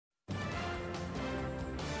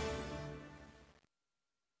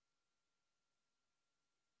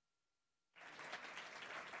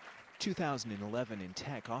2011 in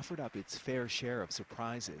tech offered up its fair share of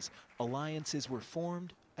surprises. Alliances were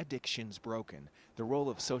formed, addictions broken. The role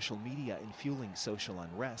of social media in fueling social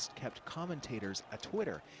unrest kept commentators at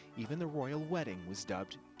Twitter. Even the royal wedding was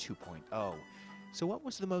dubbed 2.0. So what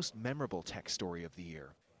was the most memorable tech story of the year?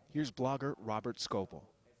 Here's blogger Robert Scoble.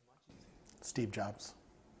 Steve Jobs,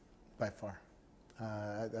 by far.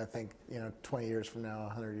 I think 20 years from now,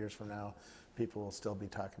 100 years from now, people will still be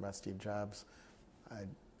talking about Steve Jobs.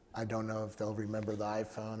 I don't know if they'll remember the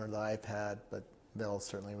iPhone or the iPad, but they'll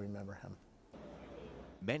certainly remember him.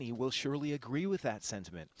 Many will surely agree with that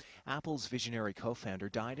sentiment. Apple's visionary co-founder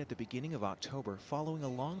died at the beginning of October following a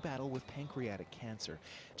long battle with pancreatic cancer.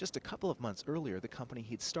 Just a couple of months earlier, the company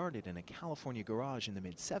he'd started in a California garage in the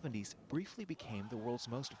mid-70s briefly became the world's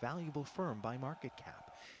most valuable firm by market cap.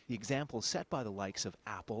 The example set by the likes of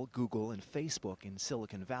Apple, Google, and Facebook in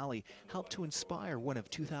Silicon Valley helped to inspire one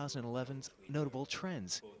of 2011's notable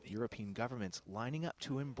trends: European governments lining up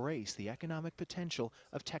to embrace the economic potential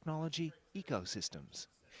of technology ecosystems.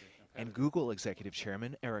 And Google executive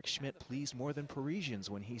chairman Eric Schmidt pleased more than Parisians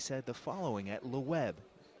when he said the following at Le Web.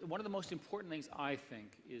 One of the most important things, I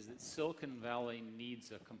think, is that Silicon Valley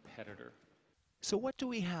needs a competitor. So what do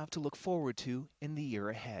we have to look forward to in the year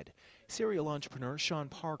ahead? Serial entrepreneur Sean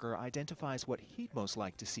Parker identifies what he'd most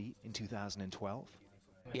like to see in 2012.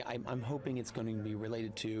 Yeah, I'm hoping it's going to be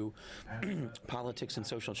related to politics and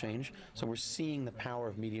social change. So we're seeing the power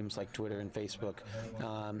of mediums like Twitter and Facebook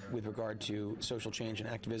with regard to social change and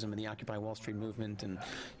activism and the Occupy Wall Street movement and,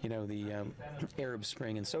 the Arab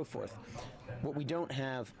Spring and so forth. What we don't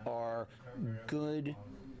have are good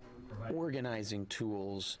organizing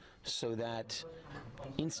tools so that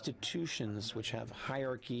institutions which have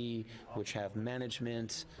hierarchy, which have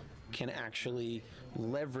management, can actually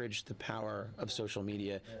leverage the power of social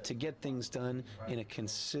media to get things done in a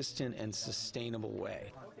consistent and sustainable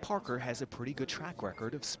way. Parker has a pretty good track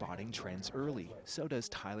record of spotting trends early. So does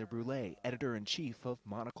Tyler Brule, editor-in-chief of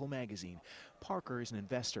Monocle magazine. Parker is an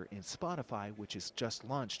investor in Spotify, which has just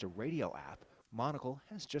launched a radio app. Monocle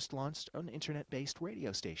has just launched an internet-based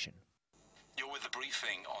radio station. You're with The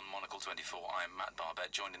Briefing on Monocle 24. I'm Matt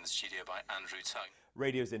Barbette, joined in the studio by Andrew Tuck.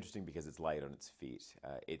 Radio is interesting because it's light on its feet.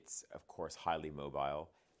 It's, of course, highly mobile.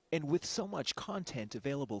 And with so much content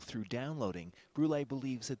available through downloading, Brule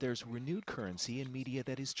believes that there's renewed currency in media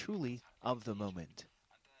that is truly of the moment.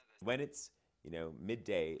 When it's,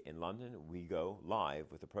 midday in London, we go live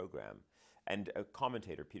with a program. And a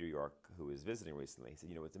commentator, Peter York, who was visiting recently, said,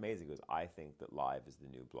 what's amazing is I think that live is the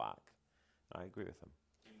new black. And I agree with him.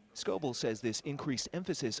 Scoble says this increased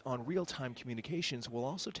emphasis on real-time communications will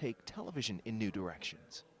also take television in new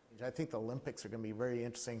directions. I think the Olympics are going to be very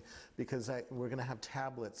interesting because we're going to have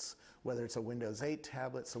tablets, whether it's a Windows 8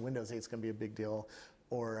 tablet, so Windows 8 is going to be a big deal,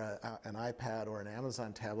 or an iPad or an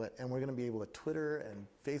Amazon tablet, and we're going to be able to Twitter and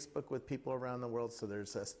Facebook with people around the world, so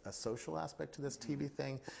there's a social aspect to this TV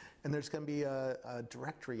thing, and there's going to be a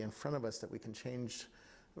directory in front of us that we can change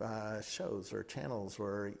shows or channels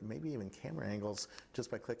or maybe even camera angles just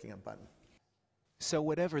by clicking a button. So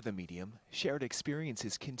whatever the medium, shared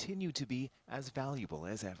experiences continue to be as valuable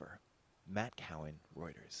as ever. Matt Cowan,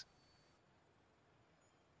 Reuters.